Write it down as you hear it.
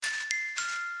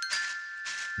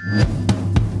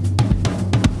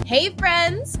Hey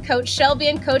friends, Coach Shelby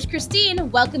and Coach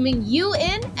Christine welcoming you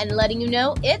in and letting you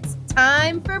know it's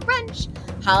time for brunch,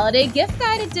 Holiday Gift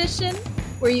Guide Edition,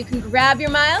 where you can grab your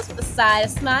miles with a side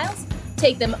of smiles,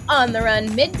 take them on the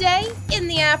run midday, in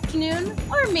the afternoon,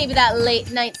 or maybe that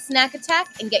late night snack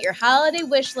attack and get your holiday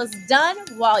wish list done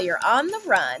while you're on the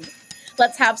run.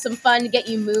 Let's have some fun to get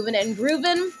you moving and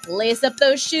grooving. Lace up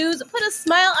those shoes, put a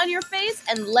smile on your face,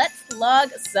 and let's log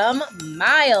some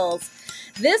miles.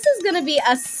 This is going to be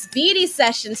a speedy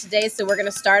session today, so we're going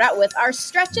to start out with our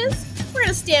stretches. We're going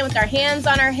to stand with our hands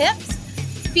on our hips,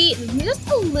 feet just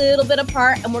a little bit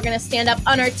apart, and we're going to stand up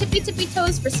on our tippy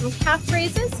toes for some calf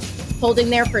raises,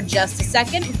 holding there for just a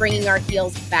second, bringing our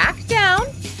heels back down.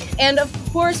 And of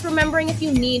course, remembering if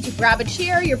you need to grab a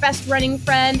chair, your best running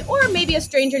friend, or maybe a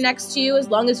stranger next to you, as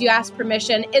long as you ask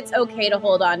permission, it's okay to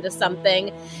hold on to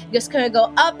something. Just kind of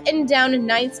go up and down,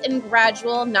 nice and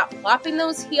gradual, not plopping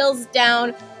those heels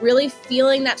down, really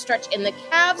feeling that stretch in the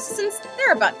calves since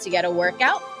they're about to get a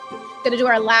workout. Gonna do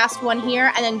our last one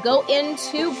here and then go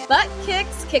into butt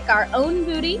kicks, kick our own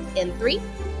booty in 3,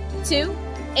 2,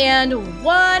 and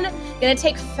 1. Gonna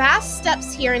take fast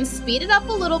steps here and speed it up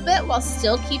a little bit while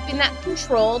still keeping that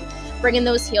controlled, bringing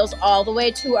those heels all the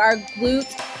way to our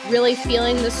glutes, really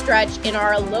feeling the stretch in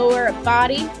our lower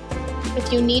body.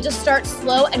 If you need to start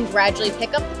slow and gradually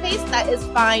pick up the pace, that is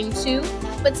fine too.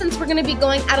 But since we're gonna be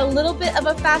going at a little bit of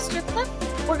a faster clip,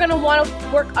 we're gonna wanna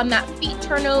work on that feet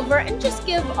turnover and just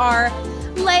give our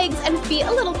legs and feet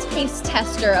a little taste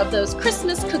tester of those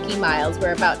Christmas cookie miles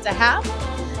we're about to have.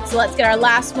 So let's get our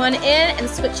last one in and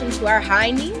switch into our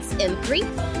high knees in 3,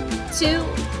 2,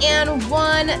 and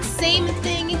 1. Same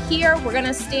thing here. We're going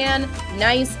to stand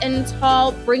nice and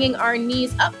tall, bringing our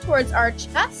knees up towards our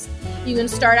chest. You can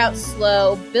start out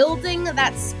slow, building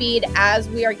that speed as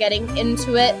we are getting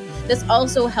into it. This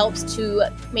also helps to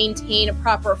maintain a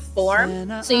proper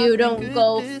form so you don't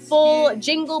go full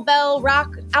jingle bell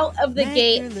rock out of the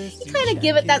gate. You kind of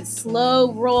give it that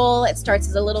slow roll. It starts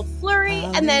as a little flurry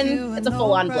and then it's a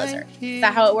full-on blizzard. Is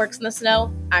that how it works in the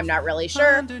snow? I'm not really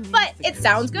sure, but it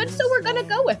sounds good, so we're going to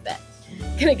go with it.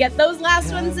 Gonna get those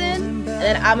last ones in, and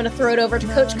then I'm going to throw it over to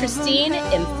Coach Christine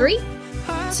in 3,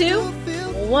 2,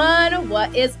 1.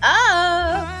 What is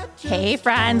up? Hey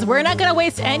friends, we're not going to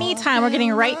waste any time. We're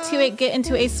getting right to it. Get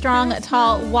into a strong,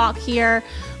 tall walk here.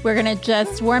 We're going to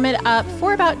just warm it up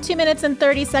for about 2 minutes and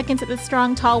 30 seconds at the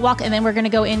strong, tall walk. And then we're going to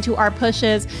go into our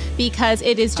pushes because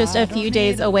it is just a few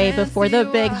days away before the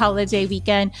big holiday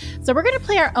weekend. So we're going to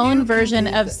play our own version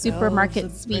of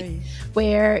Supermarket Sweep,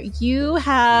 where you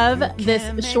have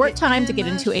this short time to get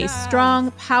into a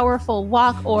strong, powerful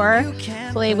walk or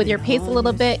play with your pace a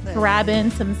little bit, grab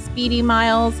in some speedy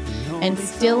miles, and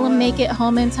still make it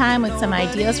home in time with some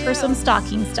ideas for some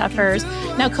stocking stuffers.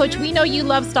 Now, Coach, we know you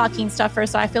love stocking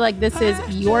stuffers, so I feel like this is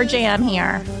your jam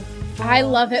here. I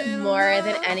love it more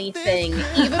than anything.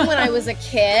 Even when I was a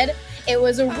kid, it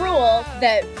was a rule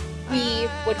that we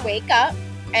would wake up,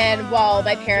 and while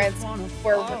my parents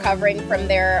were recovering from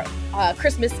their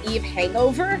Christmas Eve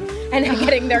hangover and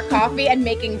getting their coffee and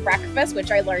making breakfast,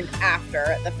 which I learned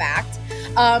after the fact,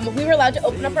 we were allowed to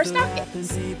open up our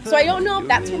stockings. So I don't know if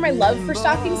that's where my love for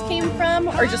stockings came from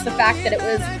or just the fact that it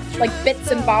was like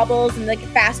bits and baubles and like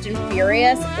Fast and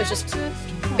Furious. It was just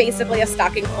basically a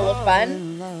stocking full of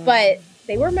fun. But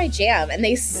they were my jam and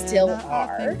they still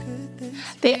are.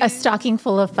 A stocking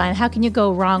full of fun. How can you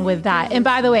go wrong with that? And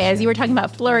by the way, as you were talking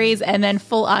about flurries and then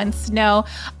full on snow,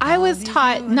 I was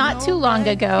taught not too long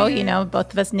ago,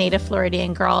 both of us native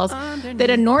Floridian girls, that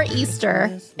a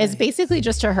nor'easter is basically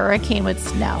just a hurricane with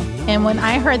snow. And when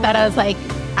I heard that, I was like,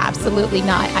 absolutely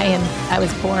not. I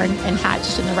was born and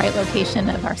hatched in the right location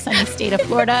of our sunny state of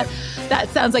Florida. That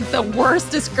sounds like the worst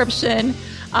description.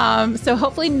 So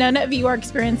hopefully none of you are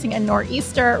experiencing a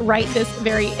nor'easter right this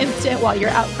very instant while you're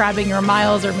out grabbing your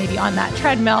miles or maybe on that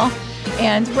treadmill.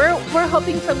 And we're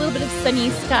hoping for a little bit of sunny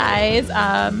skies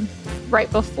right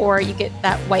before you get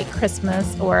that white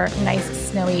Christmas or nice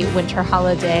snowy winter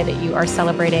holiday that you are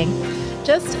celebrating.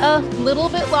 Just a little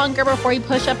bit longer before we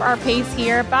push up our pace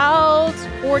here, about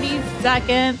 40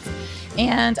 seconds.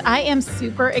 And I am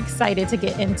super excited to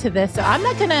get into this. So I'm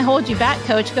not going to hold you back,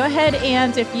 Coach. Go ahead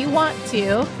and if you want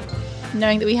to,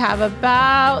 knowing that we have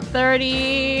about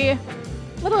a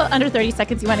little under 30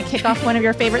 seconds, you want to kick off one of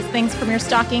your favorite things from your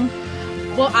stocking?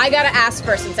 Well, I got to ask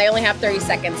first since I only have 30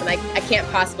 seconds and I can't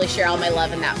possibly share all my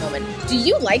love in that moment. Do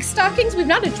you like stockings? We've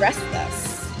not addressed this.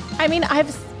 I mean,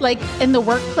 in the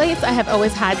workplace, I have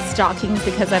always had stockings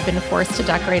because I've been forced to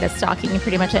decorate a stocking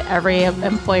pretty much at every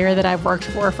employer that I've worked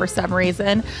for some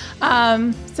reason.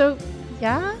 So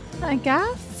yeah, I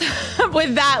guess.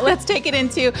 with that, let's take it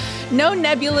into no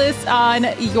nebulous on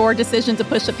your decision to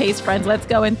push the pace, friends. Let's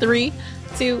go in 3,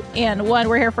 2, and 1.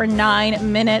 We're here for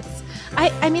 9 minutes.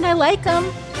 I mean, I like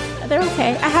them. They're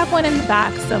okay. I have one in the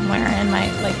back somewhere in my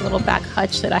little back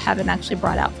hutch that I haven't actually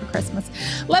brought out for Christmas.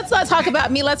 Let's not talk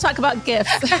about me. Let's talk about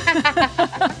gifts.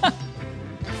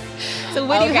 So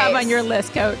what do you have on your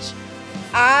list, Coach?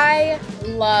 I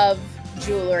love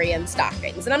jewelry and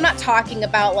stockings. And I'm not talking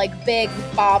about like big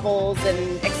baubles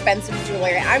and expensive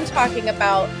jewelry. I'm talking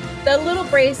about the little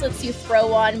bracelets you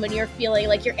throw on when you're feeling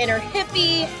like your inner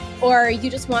hippie or you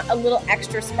just want a little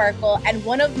extra sparkle. And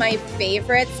one of my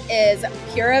favorites is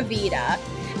Pura Vida.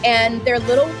 And they're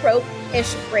little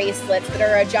rope-ish bracelets that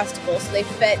are adjustable. So they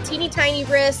fit teeny tiny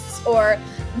wrists, or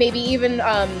maybe even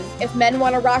if men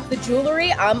want to rock the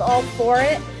jewelry, I'm all for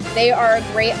it. They are a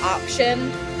great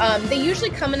option. They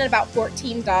usually come in at about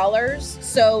 $14,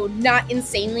 so not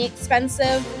insanely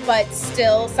expensive, but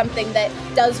still something that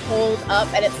does hold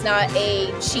up, and it's not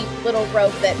a cheap little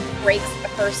rope that breaks at the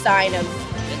first sign of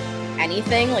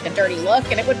anything, like a dirty look,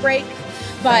 and it would break.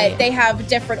 But They have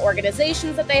different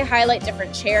organizations that they highlight,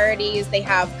 different charities. They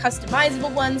have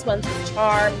customizable ones with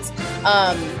charms.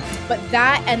 But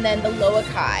that, and then the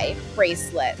Loakai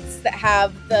bracelets that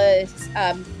have the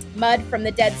mud from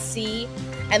the Dead Sea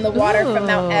and the water from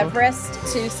Mount Everest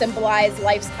to symbolize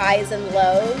life's highs and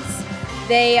lows.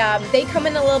 They come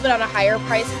in a little bit on a higher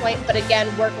price point, but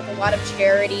again, work with a lot of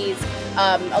charities,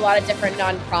 a lot of different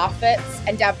nonprofits,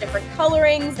 and have different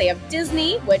colorings. They have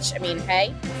Disney, which, I mean,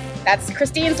 hey, that's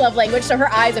Christine's love language, so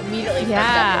her eyes immediately perked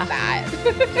up with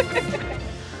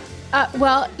that.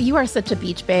 Well, you are such a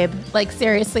beach babe. Like,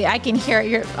 seriously, I can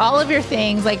hear all of your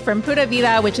things, like from Pura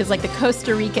Vida, which is like the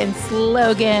Costa Rican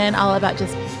slogan, all about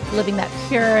just living that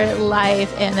pure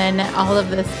life, and then all of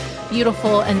this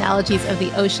beautiful analogies of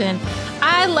the ocean.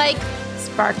 I like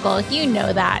sparkle, you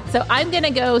know that. So I'm going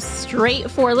to go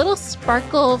straight for a little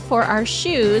sparkle for our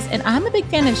shoes. And I'm a big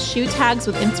fan of shoe tags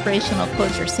with inspirational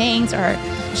quotes or sayings, or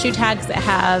shoe tags that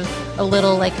have a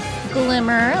little like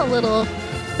glimmer, a little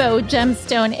faux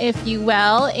gemstone, if you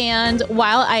will. And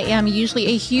while I am usually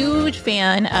a huge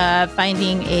fan of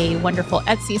finding a wonderful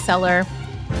Etsy seller,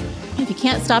 if you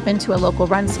can't stop into a local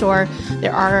run store,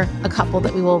 there are a couple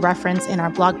that we will reference in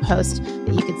our blog post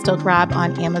that you could still grab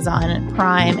on Amazon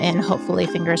Prime, and hopefully,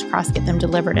 fingers crossed, get them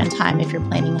delivered in time if you're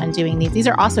planning on doing these. These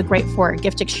are also great for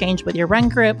gift exchange with your run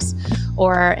groups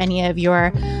or any of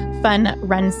your fun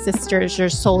run sisters, your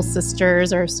soul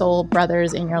sisters or soul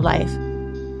brothers in your life.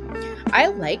 I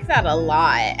like that a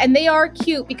lot. And they are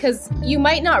cute because you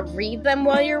might not read them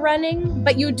while you're running,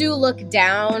 but you do look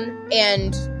down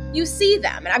and you see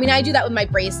them. And I mean, I do that with my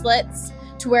bracelets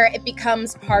to where it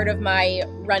becomes part of my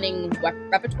running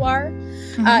repertoire,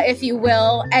 if you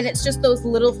will. And it's just those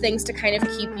little things to kind of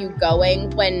keep you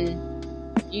going when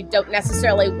you don't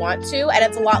necessarily want to. And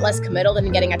it's a lot less committal than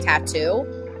getting a tattoo,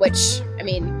 which, I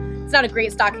mean, it's not a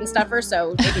great stocking stuffer,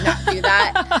 so maybe not do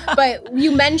that. But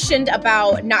you mentioned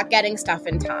about not getting stuff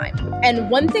in time. And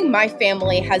one thing my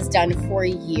family has done for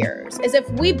years is if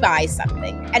we buy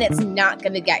something and it's not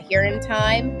going to get here in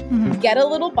time, get a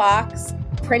little box,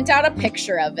 print out a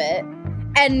picture of it,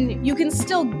 and you can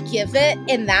still give it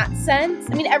in that sense.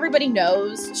 I mean, everybody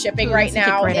knows shipping right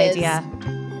now is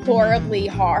horribly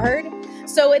hard.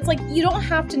 So it's like you don't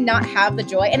have to not have the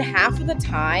joy. And half of the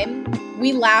time,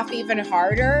 we laugh even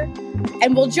harder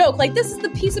and we'll joke like, this is the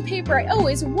piece of paper I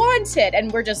always wanted.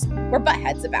 And we're butt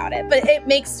heads about it. But it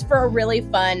makes for a really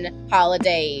fun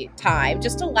holiday time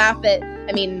just to laugh at.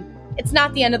 I mean, it's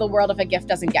not the end of the world if a gift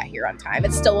doesn't get here on time.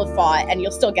 It's still a thought and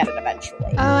you'll still get it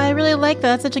eventually. Oh, I really like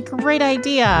that. That's such a great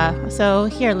idea. So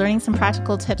here, learning some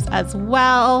practical tips as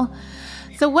well.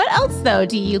 So what else, though,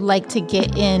 do you like to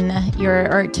get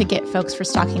or to get folks for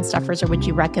stocking stuffers, or would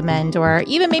you recommend, or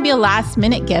even maybe a last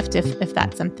minute gift if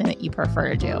that's something that you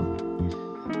prefer to do?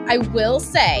 I will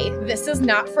say this is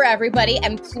not for everybody,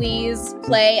 and please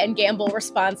play and gamble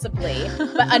responsibly.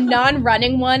 But a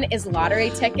non-running one is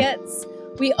lottery tickets.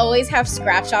 We always have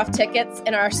scratch-off tickets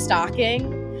in our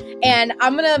stocking, and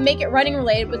I'm going to make it running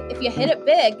related. But if you hit it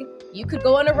big, you could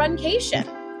go on a runcation.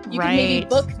 You can maybe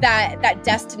book that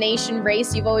destination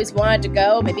race you've always wanted to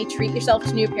go, maybe treat yourself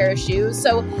to a new pair of shoes.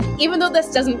 So even though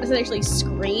this doesn't essentially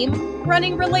scream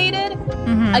running related,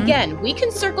 again, we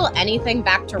can circle anything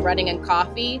back to running and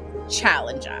coffee.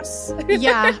 Challenge us.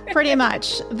 Yeah, pretty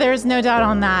much. There's no doubt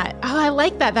on that. Oh, I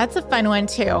like that. That's a fun one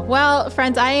too. Well,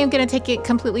 friends, I am going to take it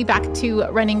completely back to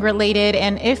running related.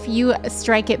 And if you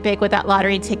strike it big with that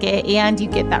lottery ticket and you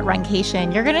get that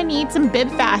runcation, you're going to need some bib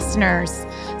fasteners.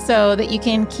 So so that you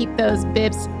can keep those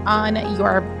bibs on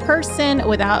your person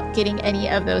without getting any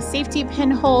of those safety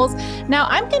pin holes. Now,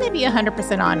 I'm going to be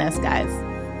 100% honest, guys.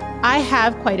 I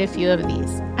have quite a few of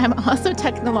these. I'm also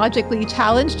technologically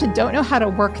challenged and don't know how to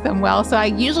work them well, so I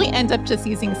usually end up just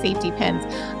using safety pins.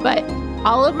 But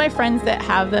all of my friends that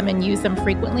have them and use them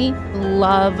frequently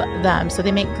love them. So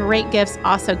they make great gifts,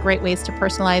 also great ways to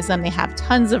personalize them. They have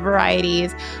tons of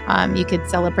varieties. You could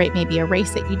celebrate maybe a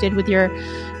race that you did with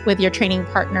your training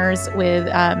partners, with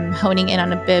honing in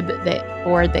on a bib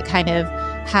that kind of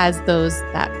has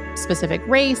that specific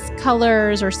race,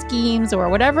 colors, or schemes, or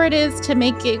whatever it is to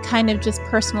make it kind of just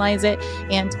personalize it,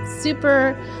 and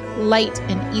super light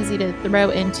and easy to throw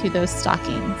into those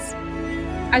stockings.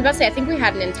 I was about to say, I think we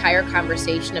had an entire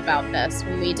conversation about this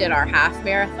when we did our half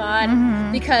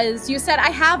marathon, because you said,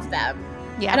 I have them.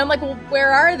 Yeah. And I'm like, well,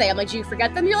 where are they? I'm like, do you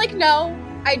forget them? You're like, no,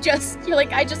 I just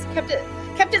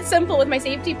kept it simple with my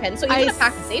safety pins. So even a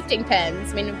pack of safety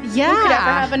pins, I mean, who could ever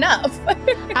have enough?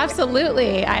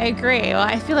 Absolutely. I agree. Well,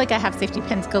 I feel like I have safety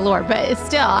pins galore, but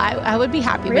still, I would be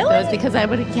happy with those, because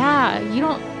you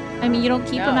don't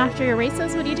keep them after your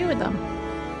races. What do you do with them?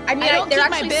 I mean, they're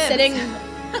actually sitting.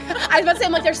 I was about to say,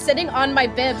 I'm like, they're sitting on my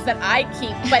bibs that I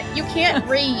keep, but you can't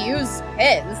reuse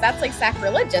pins. That's like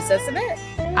sacrilegious, isn't it?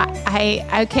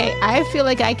 I feel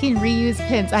like I can reuse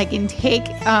pins. I can take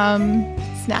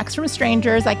snacks from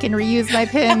strangers. I can reuse my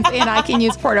pins, and I can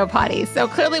use porta potties. So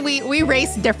clearly we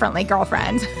race differently,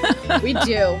 girlfriend. We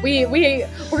do.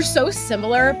 We're so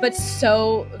similar, but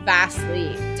so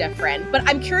vastly different. But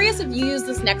I'm curious if you use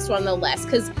this next one on the list,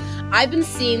 because I've been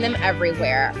seeing them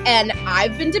everywhere, and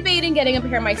I've been debating getting a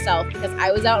pair myself, because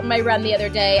I was out on my run the other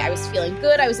day. I was feeling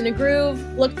good. I was in a groove,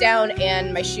 looked down,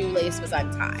 and my shoelace was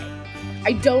untied.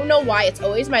 I don't know why. It's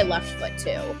always my left foot,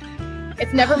 too.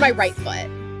 It's never my right foot.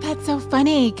 That's so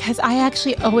funny, because I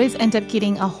actually always end up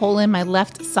getting a hole in my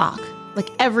left sock, like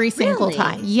every single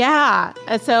time. Yeah.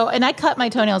 And I cut my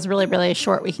toenails really, really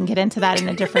short. We can get into that in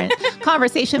a different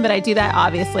conversation, but I do that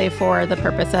obviously for the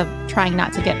purpose of trying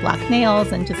not to get black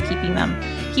nails, and just keeping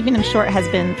them short has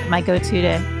been my go-to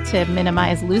to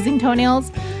minimize losing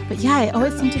toenails. But yeah, I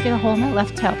always seem to get a hole in my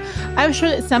left toe. I'm sure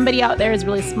that somebody out there is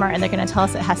really smart, and they're going to tell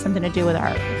us it has something to do with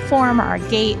our form or our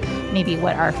gait, maybe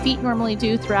what our feet normally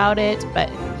do throughout it.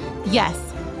 But yes,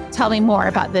 tell me more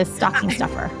about this stocking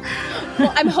stuffer.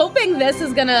 Well, I'm hoping this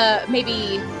is going to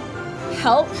maybe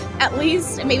help, at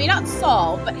least, maybe not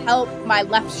solve, but help my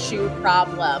left shoe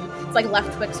problem. It's like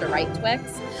left Twix or right Twix.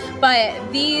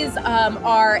 But these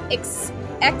are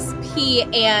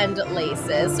XP and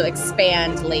laces, so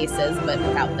expand laces, but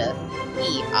without the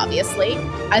E, obviously.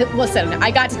 Listen,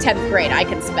 I got to 10th grade. I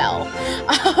can spell.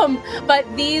 But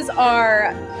these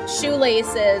are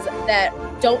shoelaces that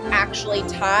don't actually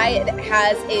tie. It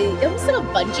has almost like a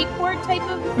bungee cord type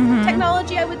of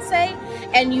technology, I would say.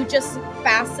 And you just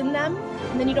fasten them,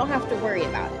 and then you don't have to worry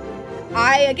about it.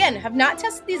 I, again, have not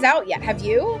tested these out yet. Have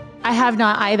you? I have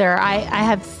not either. I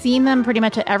have seen them pretty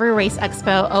much at every race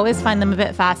expo, always find them a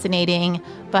bit fascinating,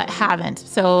 but haven't.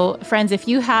 So friends, if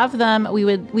you have them,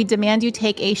 we demand you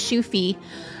take a shoe fee,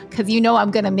 because you know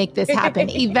I'm going to make this happen.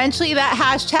 Eventually that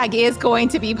hashtag is going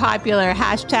to be popular.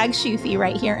 Hashtag shoe fee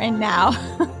right here and now.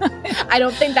 I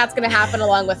don't think that's going to happen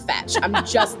along with fetch. I'm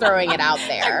just throwing it out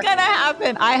there. It's going to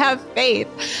happen. I have faith.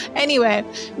 Anyway,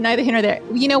 neither here nor there.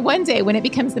 You know, one day when it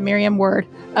becomes the Merriam word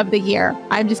of the year,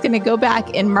 I'm just going to go back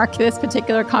and mark this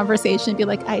particular conversation and be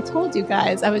like, I told you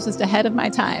guys, I was just ahead of my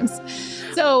times.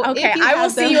 So okay, I will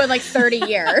see you in like 30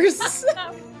 years.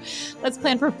 Let's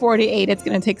plan for 48. It's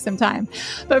going to take some time.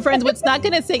 But friends, what's not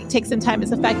going to take some time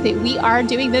is the fact that we are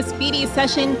doing this speedy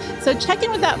session. So check in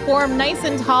with that form nice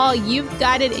and tall. You've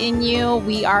got it in you.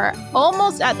 We are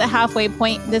almost at the halfway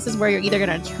point. This is where you're either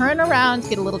going to turn around,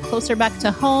 get a little closer back to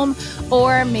home,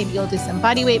 or maybe you'll do some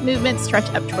body weight movements, stretch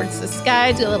up towards the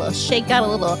sky, do a little shakeout, a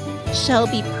little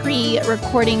Shelby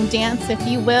pre-recording dance, if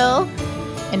you will.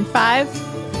 In 5,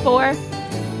 4,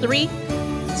 3,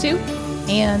 2,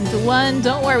 and 1.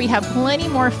 Don't worry, we have plenty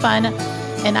more fun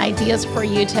and ideas for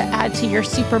you to add to your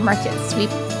supermarket sweep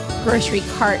grocery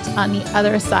cart on the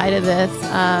other side of this.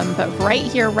 But right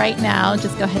here, right now,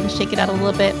 just go ahead and shake it out a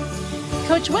little bit.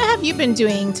 Coach, what have you been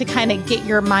doing to kind of get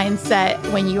your mindset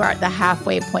when you are at the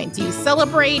halfway point? Do you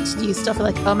celebrate? Do you still feel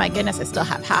like, oh my goodness, I still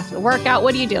have half the workout?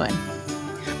 What are you doing?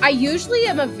 I usually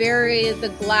am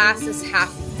the glass is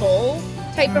half full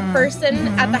type of person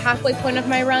at the halfway point of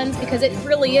my runs, because it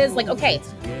really is like, okay,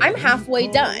 I'm halfway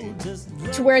done,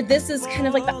 to where this is kind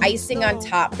of like the icing on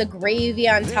top, the gravy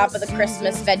on top of the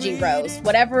Christmas veggie roast,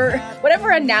 whatever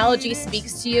analogy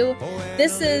speaks to you.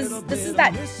 This is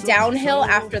that downhill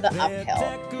after the uphill.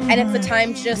 And it's the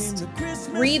time to just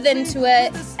breathe into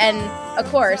it. And of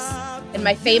course, in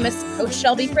my famous Coach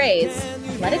Shelby phrase,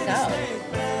 let it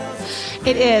go.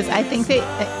 It is. I think that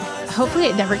hopefully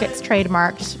it never gets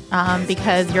trademarked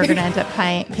because you're going to end up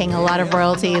paying a lot of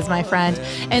royalties, my friend.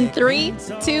 And 3,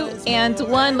 2, and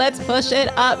 1. Let's push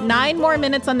it up. 9 more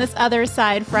minutes on this other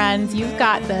side, friends. You've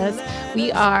got this.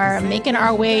 We are making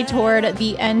our way toward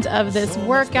the end of this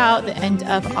workout, the end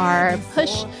of our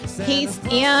push pace,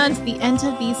 and the end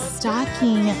of these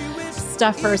stocking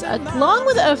stuffers, along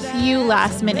with a few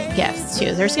last minute gifts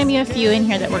too. There's going to be a few in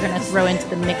here that we're going to throw into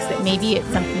the mix that maybe it's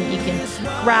something that you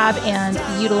can grab and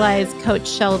utilize Coach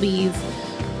Shelby's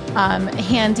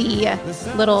handy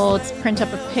little print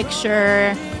up a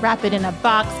picture, wrap it in a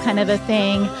box kind of a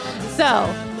thing.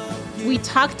 So we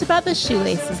talked about the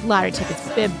shoelaces, lottery tickets,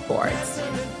 bib boards.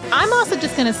 I'm also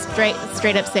just going to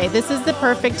straight up say this is the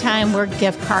perfect time where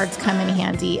gift cards come in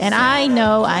handy. And I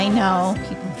know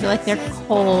people feel like they're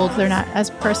cold, they're not as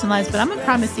personalized, but I'm going to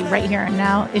promise you right here and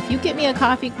now, if you get me a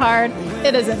coffee card,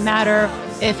 it doesn't matter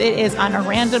if it is on a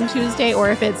random Tuesday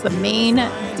or if it's the main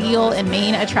deal and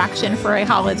main attraction for a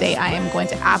holiday, I am going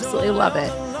to absolutely love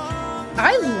it.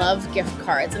 I love gift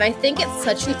cards, and I think it's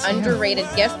such an underrated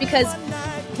gift because,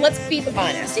 let's be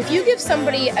honest, if you give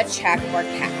somebody a check or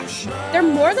cash, they're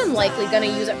more than likely going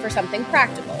to use it for something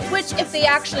practical, which if they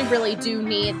actually really do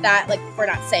need that, like, we're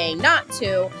not saying not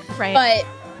to, right. But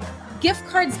gift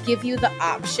cards give you the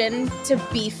option to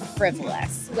be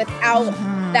frivolous without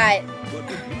that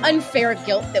unfair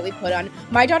guilt that we put on.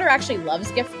 My daughter actually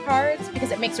loves gift cards because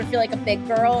it makes her feel like a big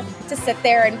girl to sit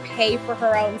there and pay for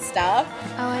her own stuff.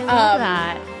 Oh, I love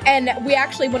that. And we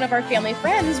actually, one of our family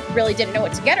friends really didn't know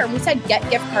what to get her. And we said, get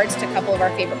gift cards to a couple of our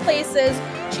favorite places.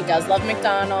 She does love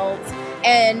McDonald's.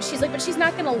 And she's like, but she's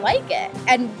not going to like it.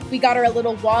 And we got her a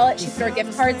little wallet. She put her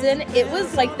gift cards in. It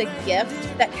was like the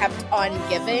gift that kept on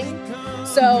giving.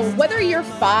 So whether you're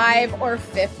 5 or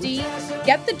 50,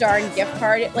 get the darn gift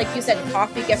card. Like you said,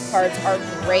 coffee gift cards are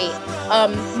great.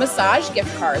 Massage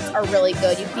gift cards are really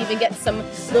good. You can even get some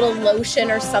little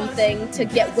lotion or something to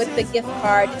get with the gift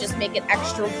card to just make it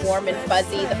extra warm and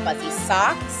fuzzy. The fuzzy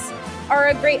socks are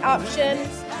a great option.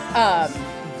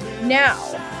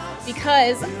 Now,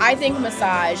 because I think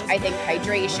massage, I think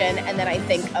hydration, and then I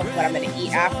think of what I'm going to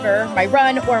eat after my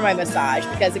run or my massage.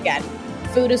 Because again,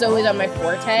 food is always on my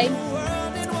forte,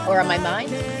 or on my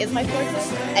mind is my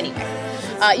forte.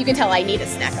 Anyway, you can tell I need a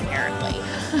snack apparently.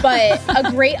 But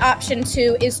a great option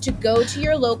too is to go to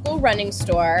your local running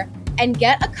store and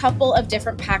get a couple of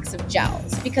different packs of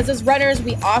gels. Because as runners,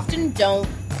 we often don't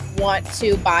want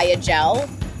to buy a gel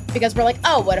because we're like,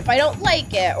 oh, what if I don't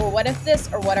like it? Or what if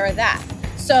this or what or that?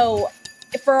 So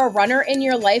for a runner in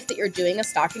your life that you're doing a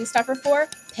stocking stuffer for,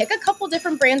 pick a couple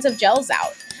different brands of gels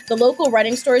out. The local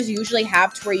running stores usually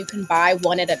have to where you can buy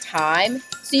one at a time.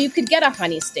 So you could get a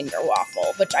honey stinger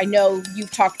waffle, which I know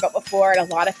you've talked about before and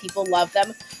a lot of people love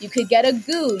them. You could get a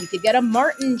goo, you could get a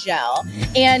Martin gel,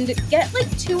 and get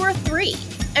like 2 or 3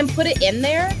 and put it in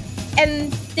there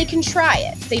and they can try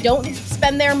it. They don't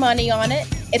spend their money on it.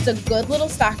 It's a good little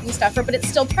stocking stuffer, but it's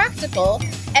still practical.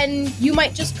 And you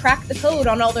might just crack the code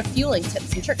on all their fueling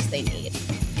tips and tricks they need.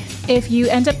 If you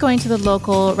end up going to the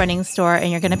local running store and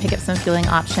you're going to pick up some fueling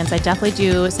options, I definitely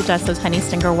do suggest those honey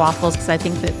stinger waffles because I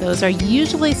think that those are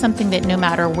usually something that no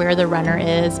matter where the runner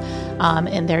is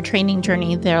in their training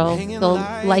journey, they'll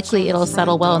likely it'll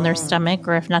settle well in their stomach,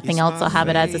 or if nothing else, they'll have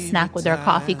it as a snack with their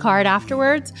coffee card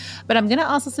afterwards. But I'm going to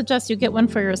also suggest you get one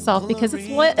for yourself because it's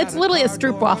literally a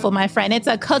stroop waffle, my friend. It's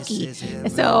a cookie.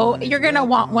 So you're going to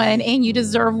want one and you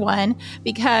deserve one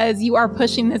because you are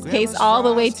pushing this pace all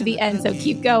the way to the end. So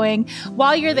keep going.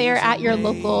 While you're there at your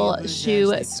local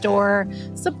shoe store,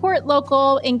 support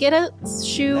local and get a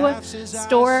shoe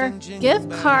store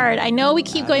gift card. I know we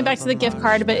keep going back to the gift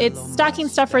card, but it's stocking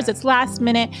stuffers, it's last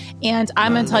minute, and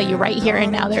I'm going to tell you right here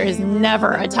and now, there is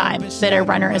never a time that a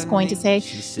runner is going to say,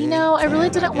 you know, I really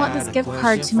didn't want this gift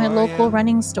card to my local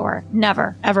running store.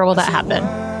 Never, ever will that happen.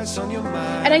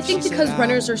 And I think because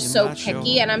runners are so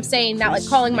picky, and I'm saying that like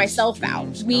calling myself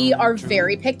out, we are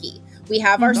very picky. We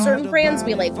have our certain brands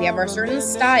we like. We have our certain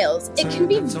styles. It can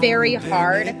be very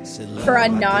hard for a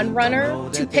non-runner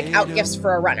to pick out gifts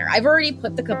for a runner. I've already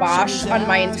put the kibosh on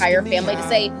my entire family to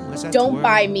say, don't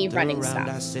buy me running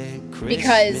stuff.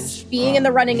 Because being in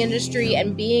the running industry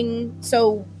and being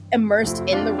so immersed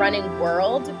in the running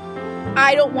world,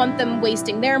 I don't want them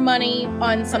wasting their money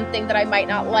on something that I might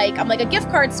not like. I'm like, a gift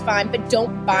card's fine, but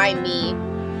don't buy me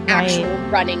actual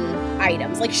running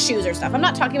items like shoes or stuff. I'm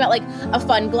not talking about like a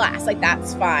fun glass, like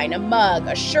that's fine, a mug,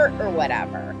 a shirt or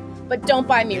whatever, but don't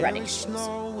buy me running shoes.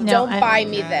 Don't buy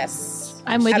me this.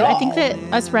 I'm with you. I think that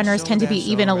us runners tend to be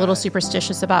even a little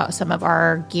superstitious about some of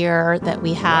our gear that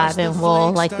we have, and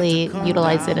we'll likely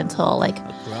utilize it until like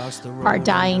our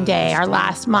dying day, our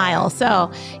last mile.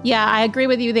 So yeah, I agree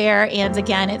with you there. And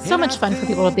again, it's so much fun for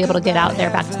people to be able to get out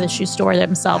there back to the shoe store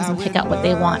themselves and pick out what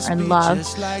they want and love.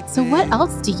 So what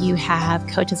else do you have,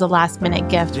 Coach, as a last minute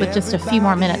gift with just a few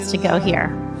more minutes to go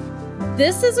here?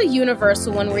 This is a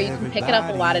universal one where you can pick it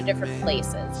up a lot of different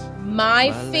places.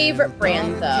 My favorite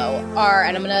brand, though, are,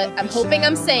 and I'm hoping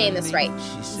I'm saying this right,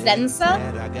 Zensa,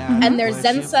 and they're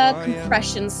Zensa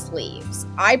compression sleeves.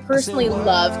 I personally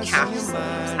love calf sleeves.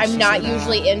 I'm not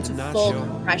usually into full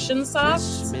compression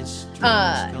socks.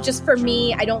 Just for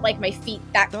me, I don't like my feet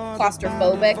that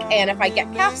claustrophobic, and if I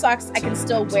get calf socks, I can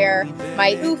still wear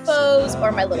my UFOs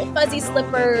or my little fuzzy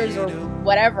slippers or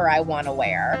whatever I want to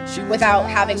wear without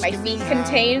having my feet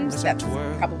contained. That's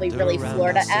probably really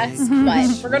Florida-esque,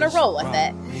 but we're going to roll with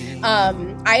it.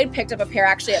 I had picked up a pair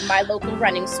actually at my local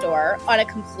running store on a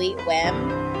complete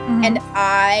whim, and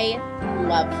I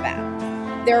love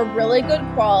them. They're really good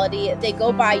quality. They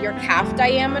go by your calf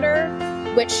diameter,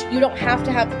 which you don't have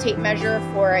to have the tape measure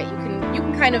for it. You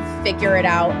can kind of figure it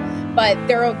out, but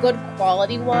they're a good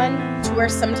quality one to where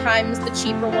sometimes the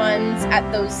cheaper ones at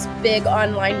those big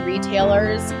online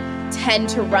retailers tend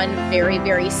to run very,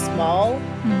 very small.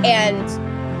 And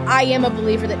I am a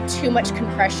believer that too much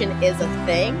compression is a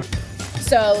thing.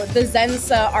 So the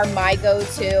Zensa are my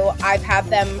go-to. I've had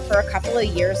them for a couple of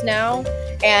years now,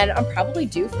 and I'm probably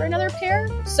due for another pair.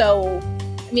 So,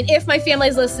 I mean, if my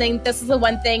family's listening, this is the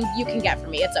one thing you can get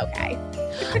from me. It's okay.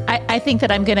 I think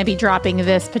that I'm going to be dropping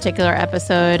this particular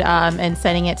episode and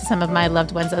sending it to some of my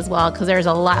loved ones as well, because there's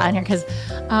a lot on here. Because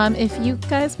if you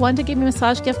guys want to give me a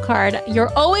massage gift card,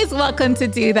 you're always welcome to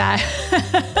do that.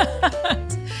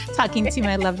 Talking to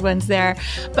my loved ones there.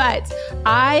 But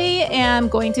I am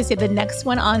going to say the next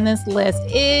one on this list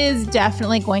is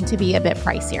definitely going to be a bit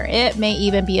pricier. It may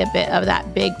even be a bit of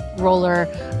that big roller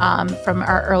from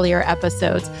our earlier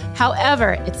episodes.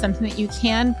 However, it's something that you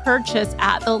can purchase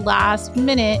at the last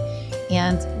minute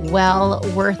and well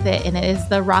worth it. And it is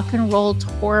the Rock and Roll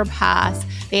Tour Pass.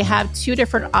 They have two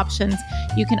different options.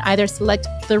 You can either select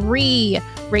 3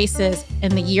 races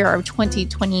in the year of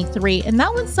 2023, and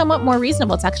that one's somewhat more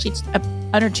reasonable. It's actually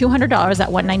under $200 at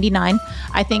 $199.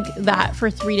 I think that for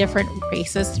 3 different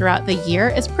races throughout the year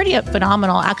is pretty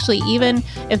phenomenal. Actually, even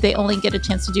if they only get a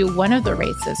chance to do one of the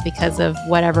races because of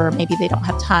whatever, maybe they don't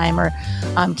have time or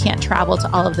can't travel to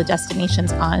all of the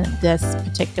destinations on this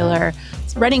particular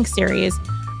running series,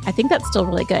 I think that's still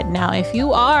really good. Now, if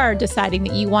you are deciding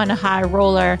that you want a high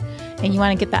roller and you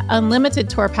want to get that unlimited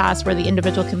tour pass where the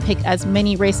individual can pick as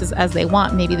many races as they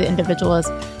want, maybe the individual is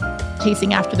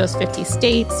chasing after those 50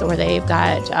 states, or they've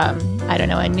got,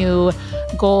 a new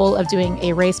goal of doing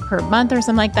a race per month or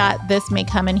something like that, this may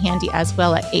come in handy as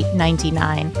well at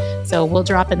 $8.99. So we'll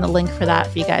drop in the link for that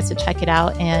for you guys to check it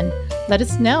out, and let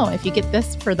us know if you get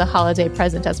this for the holiday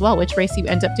present as well, which race you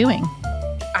end up doing.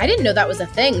 I didn't know that was a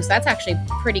thing. So that's actually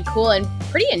pretty cool and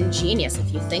pretty ingenious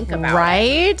if you think about it.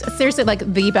 Right? Seriously, like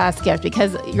the best gift,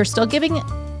 because you're still giving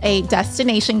a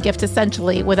destination gift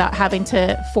essentially without having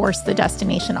to force the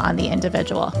destination on the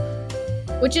individual.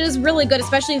 Which is really good,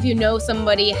 especially if you know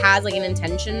somebody has like an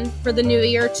intention for the new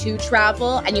year to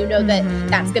travel, and you know that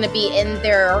that's going to be in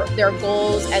their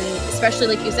goals. And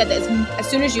especially like you said, as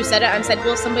soon as you said it, I said,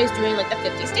 well, if somebody's doing like the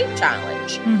 50 state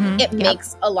challenge, it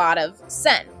makes a lot of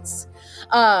sense.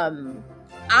 I'm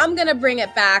going to bring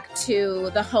it back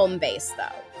to the home base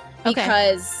though,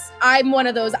 because I'm one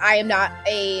of those, I am not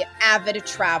a avid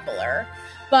traveler,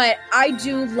 but I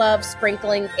do love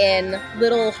sprinkling in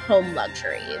little home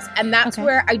luxuries. And that's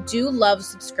where I do love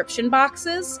subscription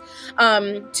boxes.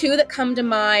 2 that come to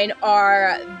mind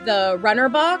are the Runner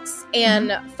Box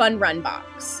and Fun Run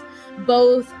Box.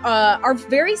 Both are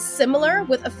very similar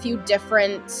with a few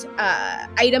different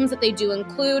items that they do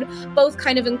include. Both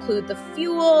kind of include the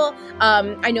fuel.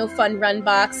 I know Fun Run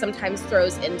Box sometimes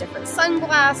throws in different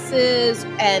sunglasses,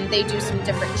 and they do some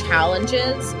different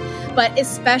challenges. But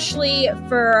especially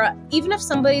for even if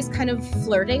somebody's kind of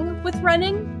flirting with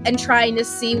running and trying to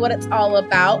see what it's all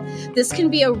about, this can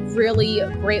be a really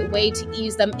great way to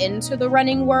ease them into the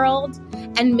running world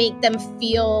and make them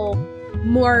feel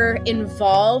more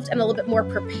involved and a little bit more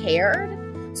prepared.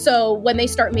 So when they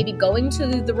start maybe going to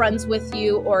the runs with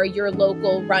you or your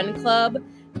local run club,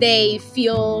 They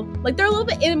feel like they're a little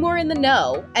bit more in the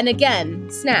know. And again,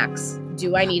 snacks.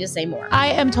 Do I need to say more? I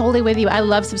am totally with you. I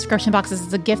love subscription boxes.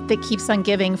 It's a gift that keeps on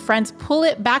giving. Friends, pull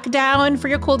it back down for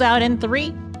your cool down in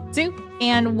 3, 2,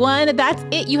 and 1. That's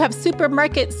it. You have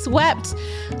supermarket swept.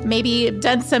 Maybe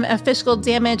done some official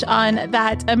damage on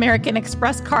that American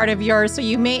Express card of yours. So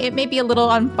it may be a little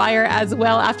on fire as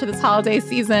well after this holiday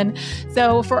season.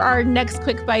 So for our next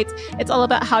Quick Bites, it's all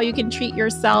about how you can treat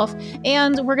yourself.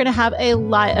 And we're going to have a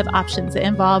lot of options that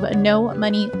involve no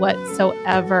money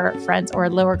whatsoever, friends, or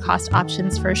lower cost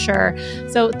options for sure.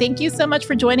 So thank you so much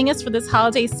for joining us for this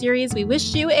holiday series. We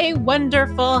wish you a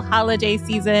wonderful holiday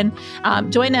season.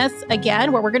 Join us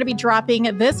again, where we're going to be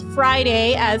dropping this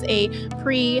Friday as a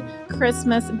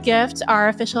pre-Christmas gift, our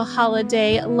official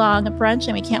holiday long brunch,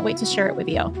 and we can't wait to share it with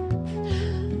you.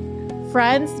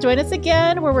 Friends, join us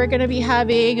again, where we're going to be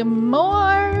having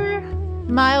more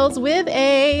miles with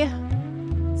a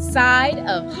side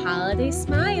of holiday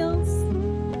smiles.